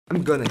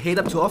I'm gonna head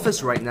up to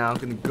office right now. I'm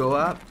gonna go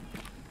up.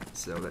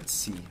 So let's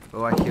see.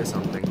 Oh, I hear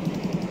something.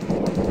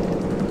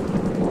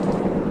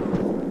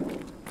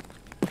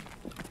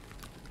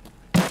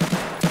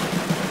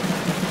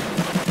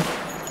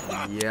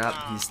 Yep,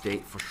 he's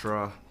dead for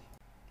sure.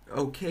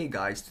 Okay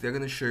guys, today I'm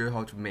gonna show you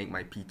how to make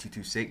my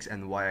P226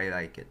 and why I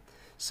like it.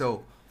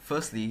 So,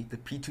 firstly, the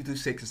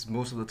P226 is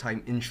most of the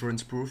time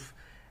insurance proof,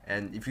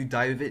 and if you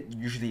die with it,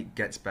 usually it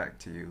gets back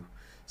to you.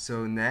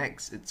 So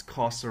next, it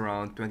costs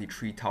around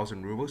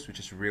 23,000 rubles, which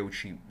is real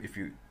cheap if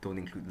you don't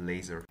include the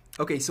laser.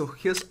 Okay, so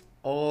here's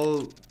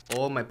all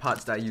my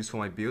parts that I use for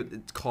my build.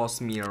 It cost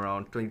me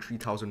around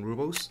 23,000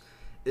 rubles.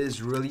 It is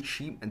really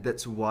cheap, and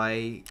that's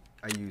why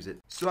I use it.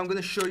 So I'm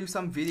gonna show you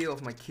some video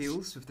of my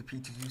kills with the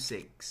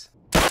P226.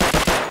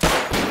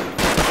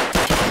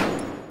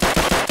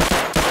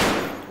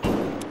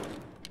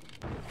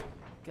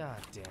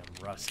 Goddamn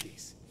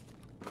Ruskies.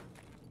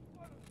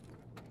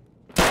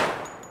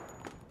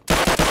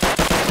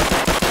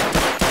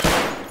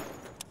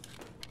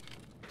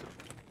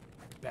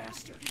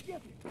 Bastard.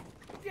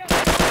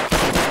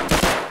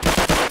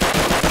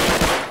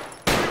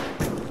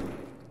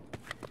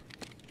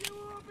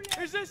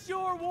 Is this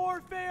your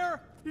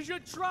warfare? You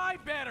should try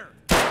better.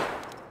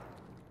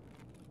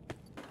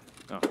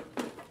 Oh,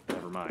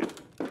 never mind.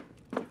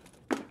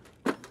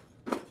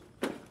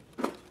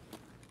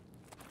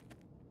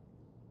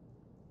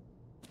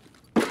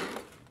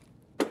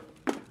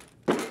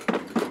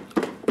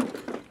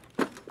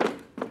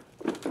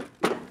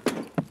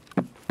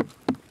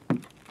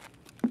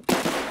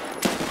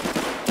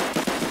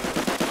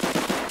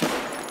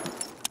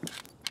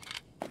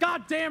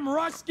 Goddamn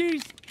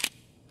Ruskies!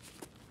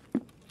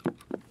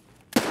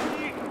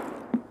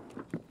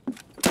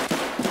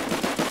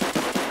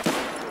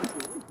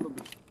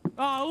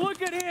 Oh,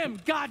 look at him,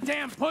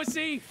 goddamn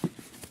pussy!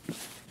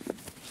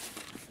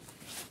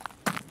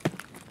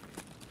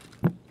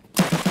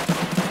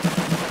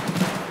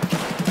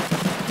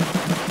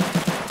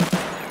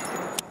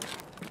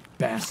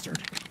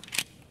 Bastard.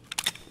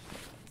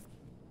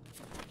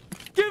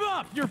 Give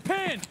up! You're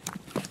pinned!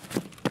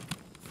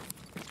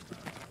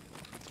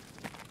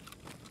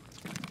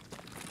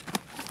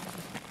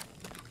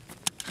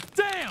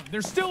 Damn!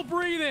 They're still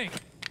breathing!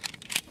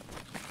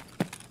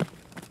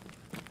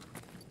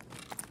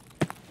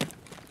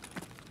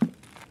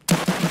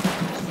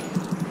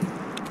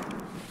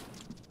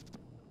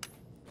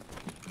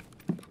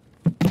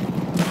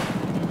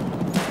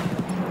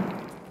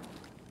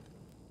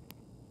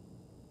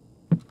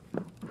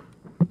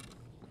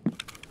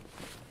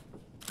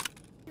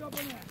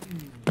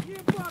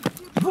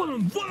 Вон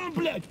он,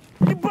 блядь!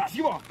 Ебать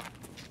его!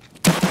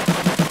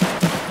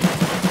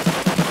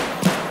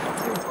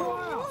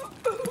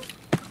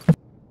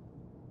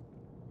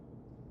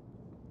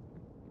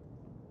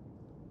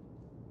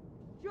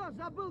 Чё,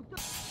 забыл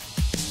кто?